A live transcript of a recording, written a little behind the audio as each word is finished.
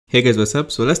Hey guys, what's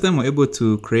up? So last time we were able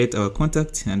to create our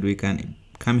contact, and we can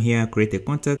come here, create a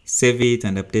contact, save it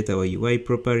and update our UI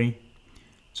properly.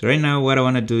 So right now what I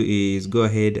want to do is go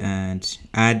ahead and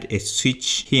add a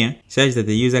switch here such that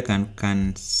the user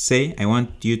can say, I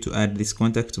want you to add this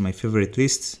contact to my favorite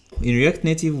list. In React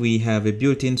Native, we have a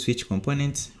built-in switch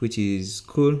component, which is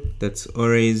cool. That's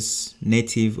always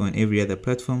native on every other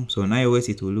platform. So on iOS,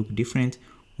 it will look different.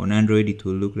 On Android, it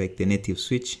will look like the native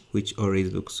switch, which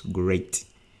always looks great.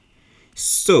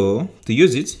 So to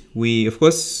use it, of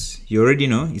course, you already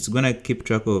know it's gonna keep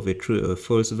track of a true or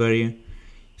false value.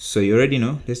 So you already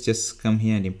know. Let's just come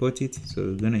here and import it. So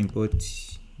we're gonna import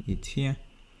it here.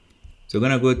 So we're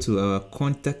gonna go to our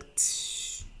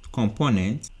contact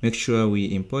component, make sure we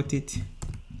import it.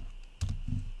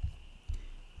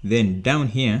 Then down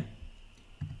here,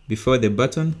 before the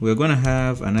button, we're gonna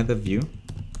have another view.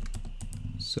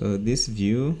 So this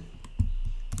view,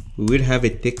 we will have a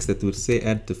text that will say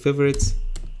add to favorites.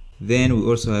 Then we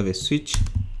also have a switch.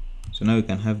 So now we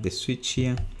can have the switch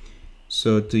here.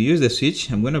 So to use the switch,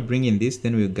 I'm going to bring in this,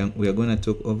 then we are going to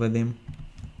talk over them.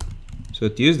 So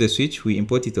to use the switch, we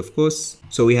import it, of course.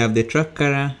 So we have the track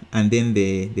color and then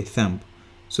the thumb.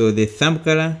 So the thumb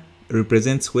color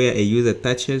represents where a user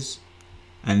touches,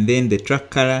 and then the track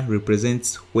color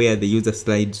represents where the user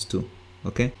slides to.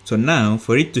 Okay, so now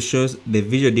for it to show the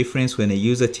visual difference when a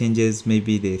user changes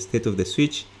maybe the state of the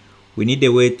switch, we need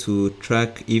a way to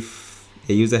track if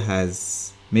a user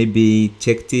has maybe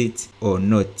checked it or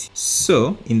not.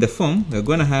 So in the form, we're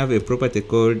going to have a property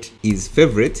called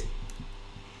isFavorite.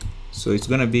 So it's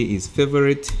going to be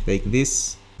isFavorite like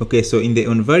this. Okay, so in the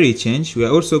onValue change, we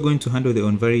are also going to handle the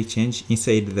onValue change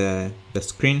inside the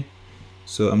screen.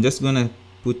 So I'm just going to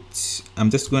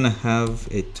have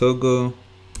a toggle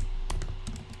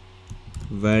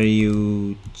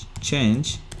value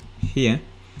change here,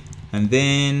 and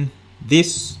then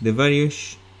this, the value,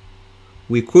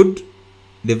 we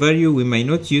might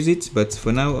not use it, but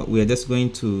for now we are just going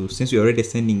to, since we're already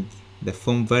sending the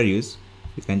form values,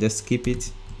 we can just keep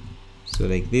it. So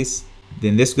like this.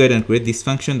 Then let's go ahead and create this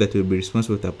function that will be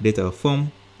responsible to update our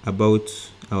form about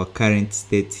our current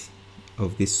state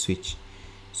of this switch.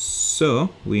 So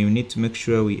we need to make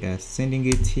sure we are sending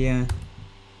it here.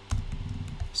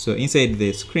 So inside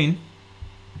the screen,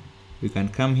 we can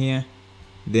come here,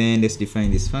 then let's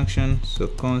define this function. So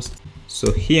const.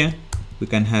 So here we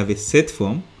can have a set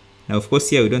form. Now of course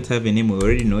here we don't have a name, we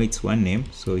already know it's one name.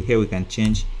 So here we can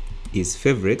change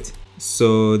isFavorite.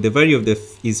 So the value of the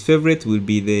isFavorite will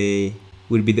be the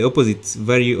opposite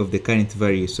value of the current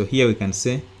value. So here we can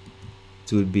say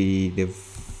it will be the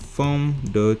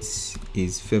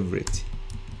form.isFavorite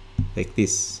like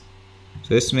this.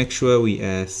 So let's make sure we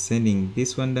are sending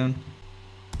this one down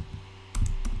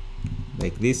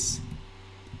like this.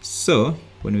 So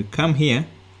when we come here,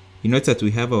 you notice that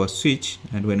we have our switch,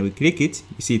 and when we click it,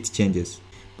 you see it changes.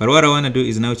 But what I want to do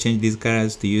is now change these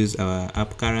colors to use our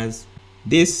app colors.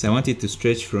 This, I want it to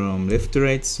stretch from left to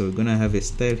right. So we're going to have a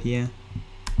style here,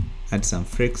 add some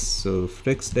flex. So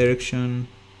flex direction,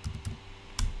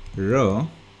 row,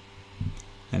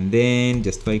 and then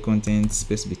justify content,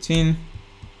 space between.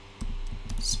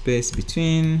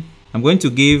 I'm going to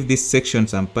give this section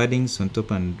some paddings on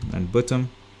top and bottom,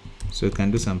 so we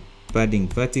can do some padding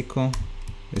vertical,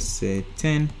 let's say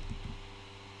 10.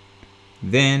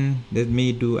 Then let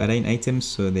me do align items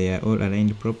so they are all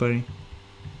aligned properly.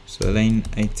 So align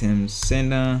items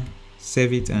center,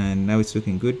 save it, and now it's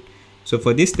looking good. So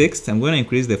for this text, I'm going to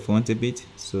increase the font a bit.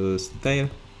 So style,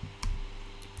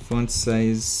 font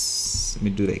size, let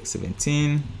me do like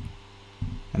 17.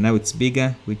 And now it's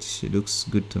bigger, which looks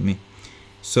good to me.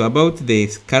 So about the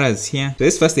colors here, so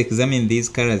let's first examine these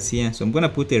colors here. So I'm going to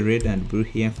put a red and blue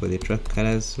here for the track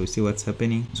colors, so we see what's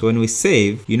happening. So when we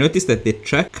save, you notice that the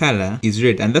track color is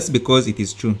red, and that's because it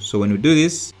is true. So when we do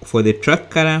this for the track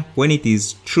color, when it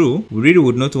is true, we really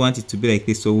would not want it to be like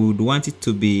this. So we would want it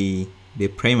to be the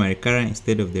primary color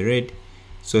instead of the red.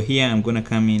 So here I'm going to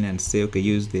come in and say, okay,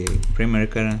 use the primary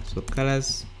color. So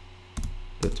colors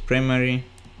dot primary.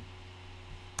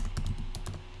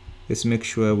 Let's make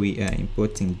sure we are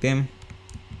importing them.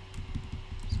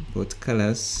 Import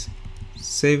colors,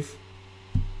 save.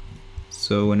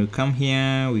 So when we come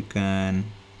here, we can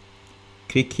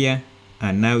click here,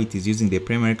 and now it is using the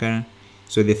primary color.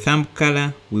 So the thumb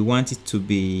color, we want it to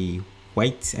be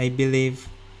white, I believe.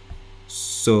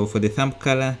 So for the thumb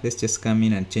color, let's just come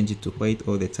in and change it to white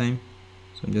all the time.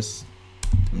 So I'm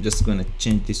just gonna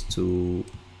change this to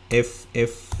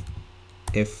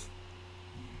FFF.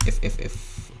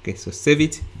 Okay, so save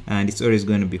it, and it's always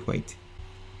going to be white.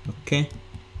 Okay,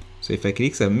 so if I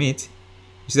click submit,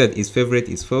 you see that isFavorite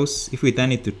is false. If we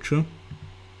turn it to true,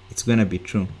 it's gonna be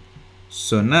true.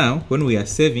 So now when we are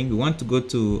saving, we want to go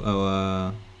to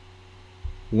our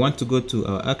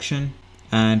action,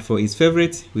 and for is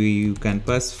favorite we can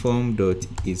pass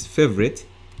form.isFavorite,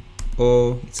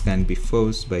 or it can be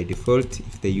false by default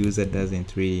if the user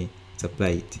doesn't really supply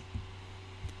it.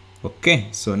 Okay,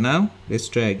 so now let's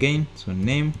try again. So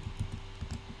name,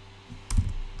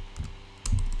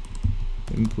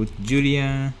 let me put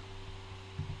Julia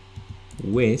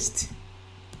West,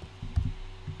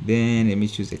 then let me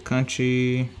choose a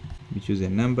country, let me choose a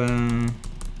number.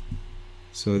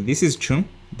 So this is true.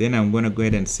 Then I'm gonna go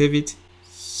ahead and save it.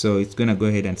 So it's gonna go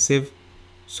ahead and save.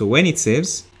 So when it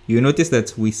saves, you notice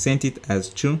that we sent it as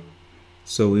true,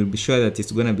 so we'll be sure that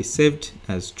it's gonna be saved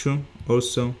as true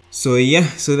also. So yeah,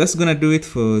 so that's gonna do it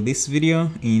for this video.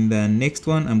 In the next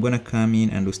one, I'm gonna come in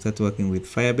and we'll start working with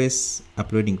Firebase,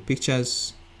 uploading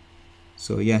pictures.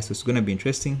 So yeah, so it's gonna be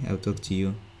interesting. I'll talk to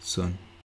you soon.